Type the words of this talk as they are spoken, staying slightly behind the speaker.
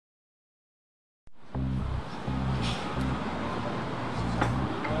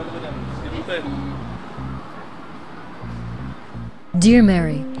Dear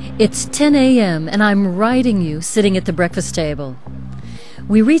Mary, it's 10 a.m. and I'm writing you sitting at the breakfast table.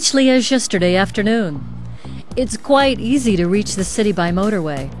 We reached Liege yesterday afternoon. It's quite easy to reach the city by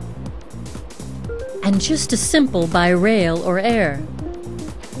motorway, and just as simple by rail or air.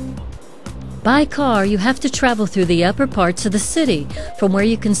 By car, you have to travel through the upper parts of the city, from where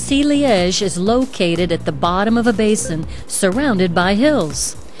you can see Liege is located at the bottom of a basin surrounded by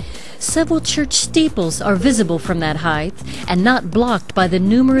hills. Several church steeples are visible from that height and not blocked by the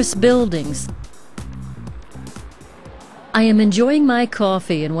numerous buildings. I am enjoying my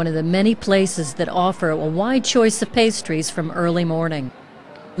coffee in one of the many places that offer a wide choice of pastries from early morning.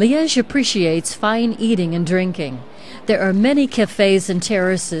 Liege appreciates fine eating and drinking. There are many cafes and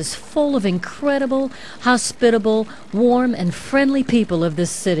terraces full of incredible, hospitable, warm, and friendly people of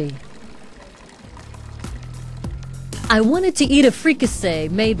this city. I wanted to eat a fricassee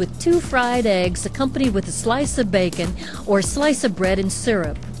made with 2 fried eggs accompanied with a slice of bacon or a slice of bread and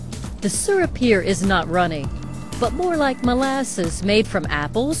syrup. The syrup here is not runny, but more like molasses made from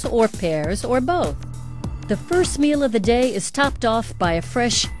apples or pears or both. The first meal of the day is topped off by a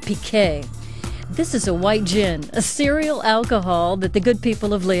fresh piquet. This is a white gin, a cereal alcohol that the good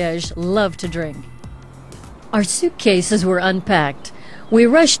people of Liege love to drink. Our suitcases were unpacked. We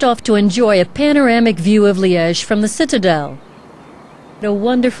rushed off to enjoy a panoramic view of Liege from the citadel. What a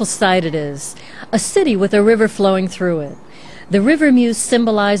wonderful sight it is, a city with a river flowing through it. The river Meuse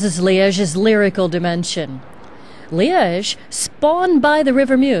symbolizes Liege's lyrical dimension. Liege, spawned by the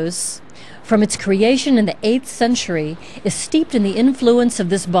river Meuse, from its creation in the 8th century, is steeped in the influence of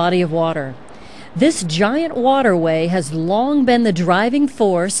this body of water. This giant waterway has long been the driving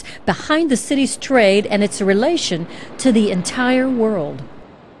force behind the city's trade and its relation to the entire world.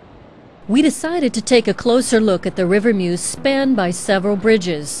 We decided to take a closer look at the River Meuse, spanned by several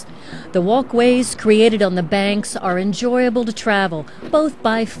bridges. The walkways created on the banks are enjoyable to travel, both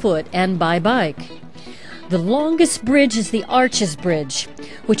by foot and by bike. The longest bridge is the Arches Bridge,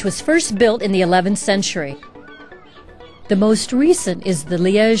 which was first built in the 11th century. The most recent is the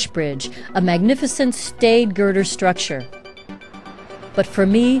Liege Bridge, a magnificent stayed girder structure. But for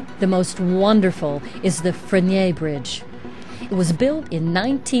me, the most wonderful is the Frenier Bridge. It was built in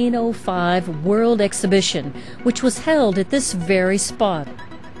 1905 World Exhibition, which was held at this very spot.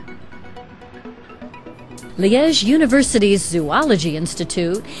 Liege University's Zoology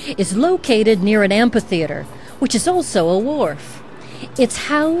Institute is located near an amphitheater, which is also a wharf. It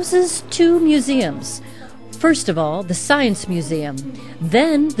houses 2 museums. First of all, the Science Museum,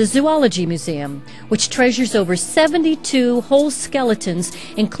 then the Zoology Museum, which treasures over 72 whole skeletons,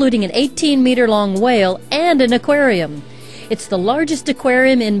 including an 18-meter-long whale and an aquarium. It's the largest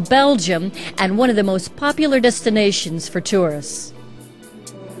aquarium in Belgium and one of the most popular destinations for tourists.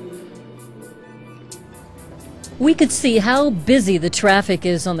 We could see how busy the traffic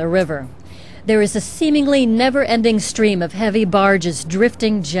is on the river. There is a seemingly never-ending stream of heavy barges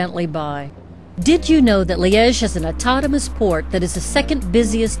drifting gently by. Did you know that Liege has an autonomous port that is the second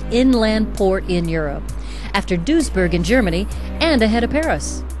busiest inland port in Europe, after Duisburg in Germany and ahead of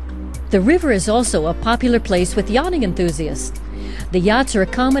Paris? The river is also a popular place with yachting enthusiasts. The yachts are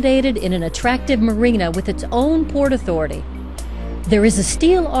accommodated in an attractive marina with its own port authority. There is a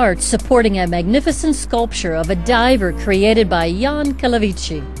steel arch supporting a magnificent sculpture of a diver created by Jan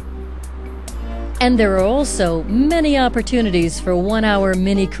Calavici. And there are also many opportunities for 1-hour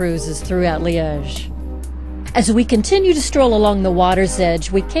mini cruises throughout Liege. As we continue to stroll along the water's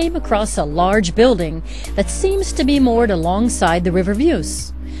edge, we came across a large building that seems to be moored alongside the River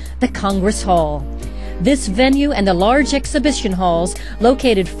Meuse, the Congress Hall. This venue and the large exhibition halls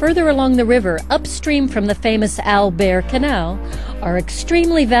located further along the river upstream from the famous Albert Canal are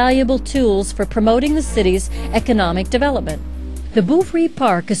extremely valuable tools for promoting the city's economic development. The Bouvry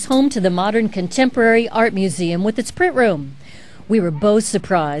Park is home to the modern contemporary art museum with its print room. We were both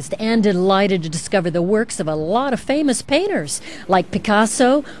surprised and delighted to discover the works of a lot of famous painters like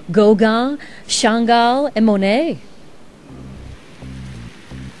Picasso, Gauguin, Chagall, and Monet.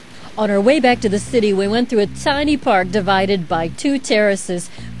 On our way back to the city, we went through a tiny park divided by 2 terraces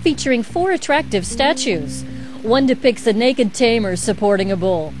featuring 4 attractive statues. One depicts a naked tamer supporting a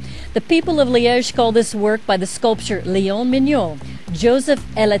bull. The people of Liege call this work by the sculpture Lion Mignon, Joseph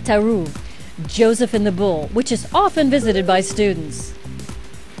et le Taureau, Joseph and the Bull, which is often visited by students.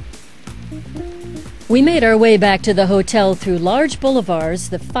 We made our way back to the hotel through large boulevards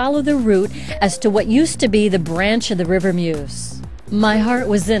that follow the route as to what used to be the branch of the River Meuse. My heart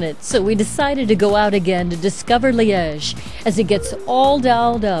was in it, so we decided to go out again to discover Liege as it gets all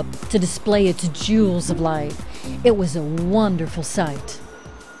dolled up to display its jewels of light. It was a wonderful sight.